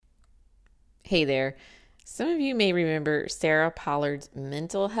Hey there. Some of you may remember Sarah Pollard's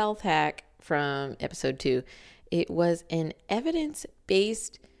mental health hack from episode 2. It was an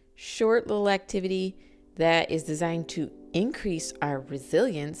evidence-based short little activity that is designed to increase our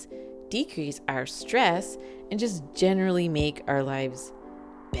resilience, decrease our stress, and just generally make our lives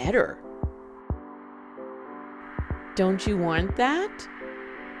better. Don't you want that?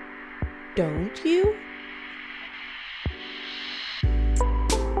 Don't you?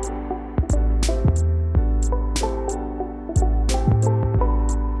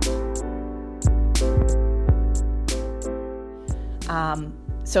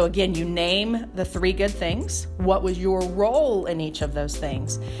 So again, you name the 3 good things. What was your role in each of those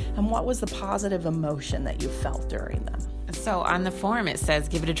things? And what was the positive emotion that you felt during them? So on the form, it says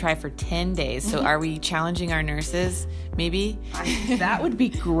give it a try for 10 days. So are we challenging our nurses, maybe? That would be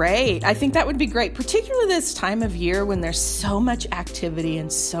great. I think that would be great, particularly this time of year when there's so much activity and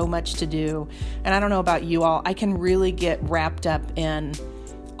so much to do. And I don't know about you all, I can really get wrapped up in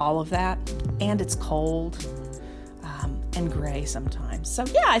all of that. And it's cold and gray sometimes. So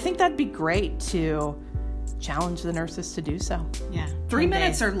yeah, I think that'd be great to challenge the nurses to do so. Yeah. 3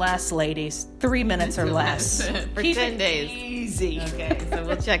 minutes or less, ladies. 3 minutes or less. For Keep 10 it days. Easy. Okay, so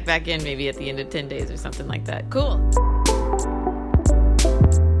we'll check back in maybe at the end of 10 days or something like that. Cool.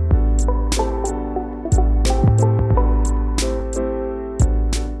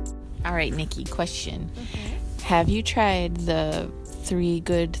 All right, Nikki, question. Have you tried the 3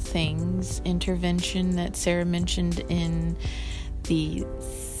 good things intervention that Sarah mentioned in the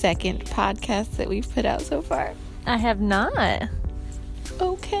second podcast that we've put out so far? I have not.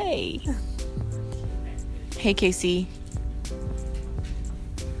 Okay. Hey, Casey.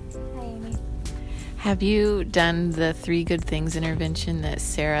 Hi, Amy. Have you done the 3 good things intervention that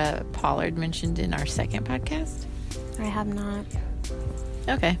Sarah Pollard mentioned in our second podcast? I have not.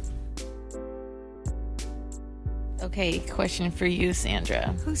 Okay. Okay, question for you,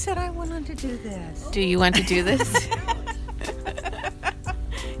 Sandra. Who said I wanted to do this? Do you want to do this?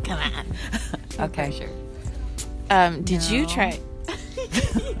 Come on. Okay. Sure. Did you try?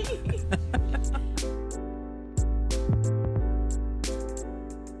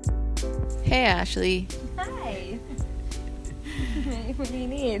 Hey, Ashley. Hi. What do you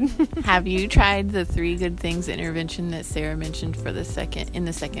need? Have you tried the 3 good things intervention that Sarah mentioned for the second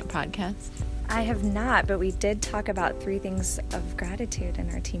podcast? I have not, but we did talk about 3 things of gratitude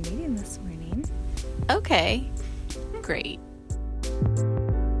in our team meeting this morning. Okay. Great.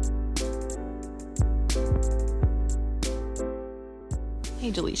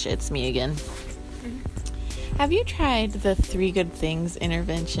 Hey, Delisha, it's me again. Have you tried the 3 good things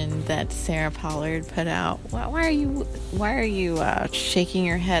intervention that Sarah Pollard put out? Why are you shaking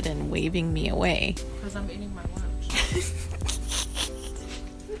your head and waving me away? Because I'm eating my lunch.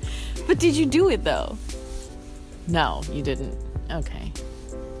 But did you do it though? No, you didn't. Okay.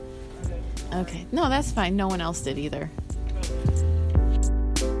 No, that's fine. No one else did either.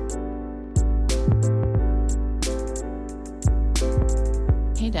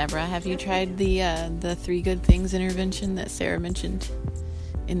 Hey, Deborah, have you tried the 3 good things intervention that Sarah mentioned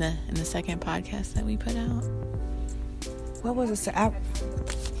in the second podcast that we put out? What was it?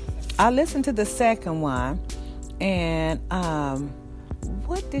 I listened to the second one, and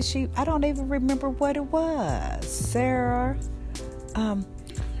what did she? I don't even remember what it was. Sarah.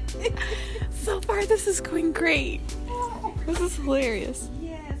 So far, this is going great. This is hilarious.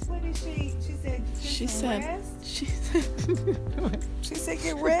 Yes. What did she? She said. Rest? She said. She said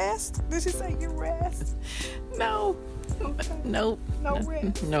get rest. Did she say get rest? No. Okay. Nope. No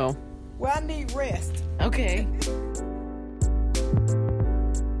rest. No. Well, I need rest. Okay.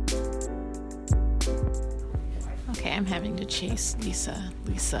 Okay, I'm having to chase Lisa.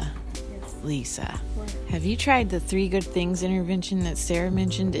 Lisa, have you tried the 3 good things intervention that Sarah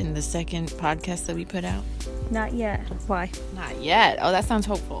mentioned in the second podcast that we put out? Not yet. Why? Not yet. Oh, that sounds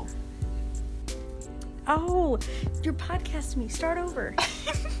hopeful. Oh, you're podcasting me. Start over.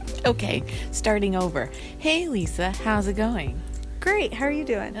 Okay, starting over. Hey, Lisa, how's it going? Great. How are you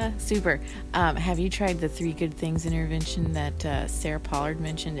doing? Super. Have you tried the 3 good things intervention that Sarah Pollard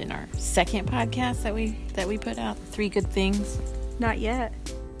mentioned in our second podcast that we put out? 3 good things. Not yet,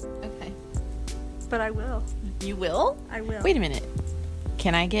 Okay. but I will. You will? I will. Wait a minute.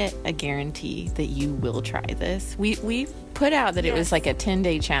 Can I get a guarantee that you will try this? We put out that it was like a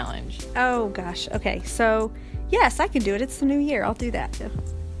 10-day challenge. Oh, gosh. Okay. So, yes, I can do it. It's the new year. I'll do that, too.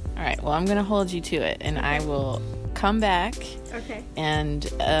 All right. Well, I'm going to hold you to it, and I will come back Okay. and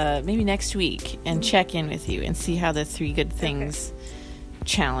maybe next week and check in with you and see how the 3 good things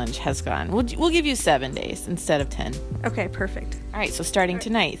challenge has gone. We'll give you 7 days instead of 10. Okay, perfect. All right, so starting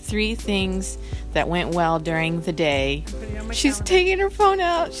tonight, 3 things that went well during the day. She's taking her phone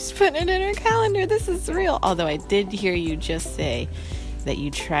out. She's putting it in her calendar. This is real. Although I did hear you just say that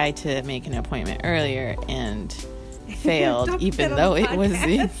you tried to make an appointment earlier and failed, even though it was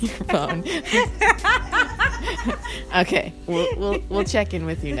in your phone. Okay, we'll check in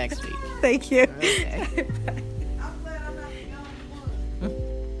with you next week. Thank you. Okay.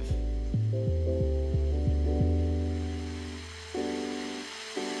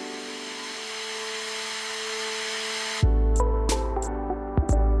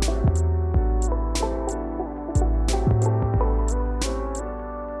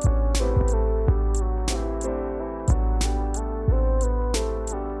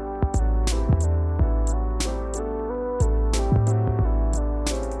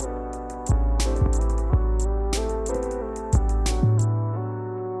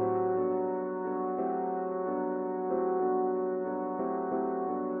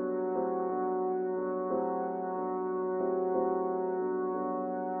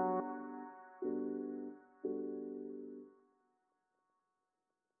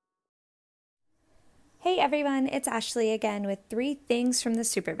 Hey everyone, it's Ashley again with 3 things from the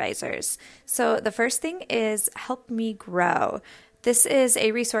supervisors. So the first thing is Help Me Grow. This is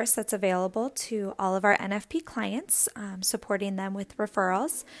a resource that's available to all of our NFP clients, supporting them with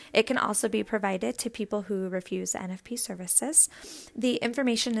referrals. It can also be provided to people who refuse NFP services. The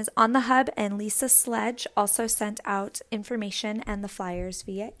information is on the hub, and Lisa Sledge also sent out information and the flyers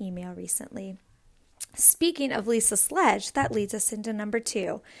via email recently. Speaking of Lisa Sledge, that leads us into number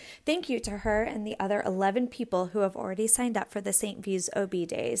 2. Thank you to her and the other 11 people who have already signed up for the St. V's OB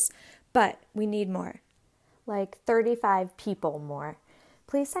days. But we need more. Like 35 people more.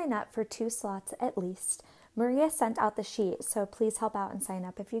 Please sign up for 2 slots at least. Maria sent out the sheet, so please help out and sign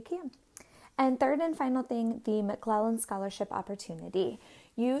up if you can. And third and final thing, the McClellan Scholarship Opportunity.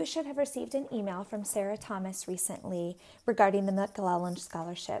 You should have received an email from Sarah Thomas recently regarding the McClellan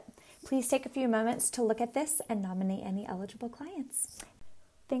Scholarship. Please take a few moments to look at this and nominate any eligible clients.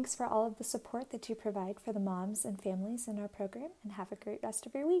 Thanks for all of the support that you provide for the moms and families in our program, and have a great rest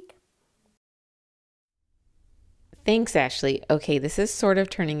of your week. Thanks, Ashley. Okay, this is sort of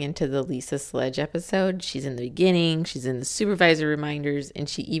turning into the Lisa Sledge episode. She's in the beginning, she's in the supervisor reminders, and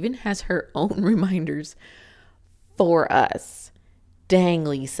she even has her own reminders for us. Dang,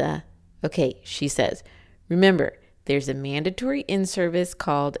 Lisa. Okay, she says, remember, there's a mandatory in-service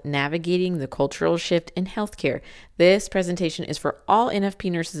called Navigating the Cultural Shift in Healthcare. This presentation is for all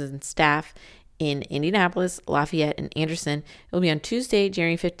NFP nurses and staff in Indianapolis, Lafayette, and Anderson. It will be on Tuesday,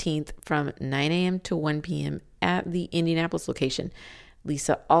 January 15th from 9 a.m. to 1 p.m. at the Indianapolis location.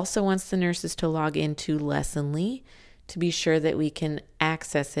 Lisa also wants the nurses to log into Lessonly to be sure that we can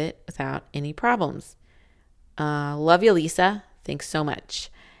access it without any problems. Love you, Lisa. Thanks so much.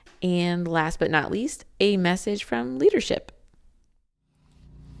 And last but not least, a message from leadership.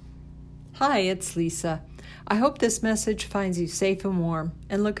 Hi, it's Lisa. I hope this message finds you safe and warm,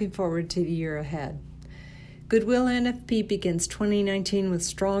 and looking forward to the year ahead. Goodwill NFP begins 2019 with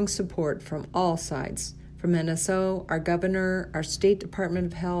strong support from all sides, from NSO, our governor, our State Department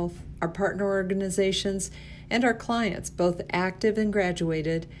of Health, our partner organizations, and our clients, both active and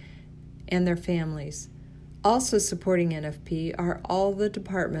graduated, and their families. Also supporting NFP are all the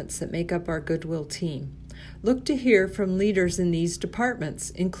departments that make up our Goodwill team. Look to hear from leaders in these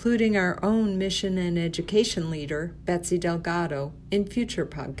departments, including our own mission and education leader, Betsy Delgado, in future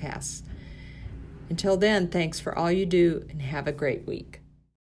podcasts. Until then, thanks for all you do, and have a great week.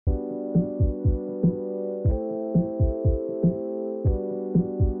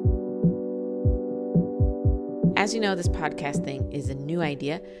 As you know, this podcast thing is a new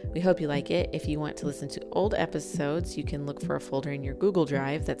idea. We hope you like it. If you want to listen to old episodes, you can look for a folder in your Google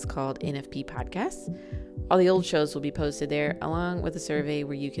Drive that's called NFP Podcasts. All the old shows will be posted there, along with a survey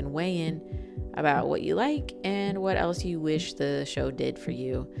where you can weigh in about what you like and what else you wish the show did for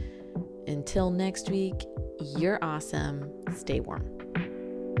you. Until next week, you're awesome. Stay warm.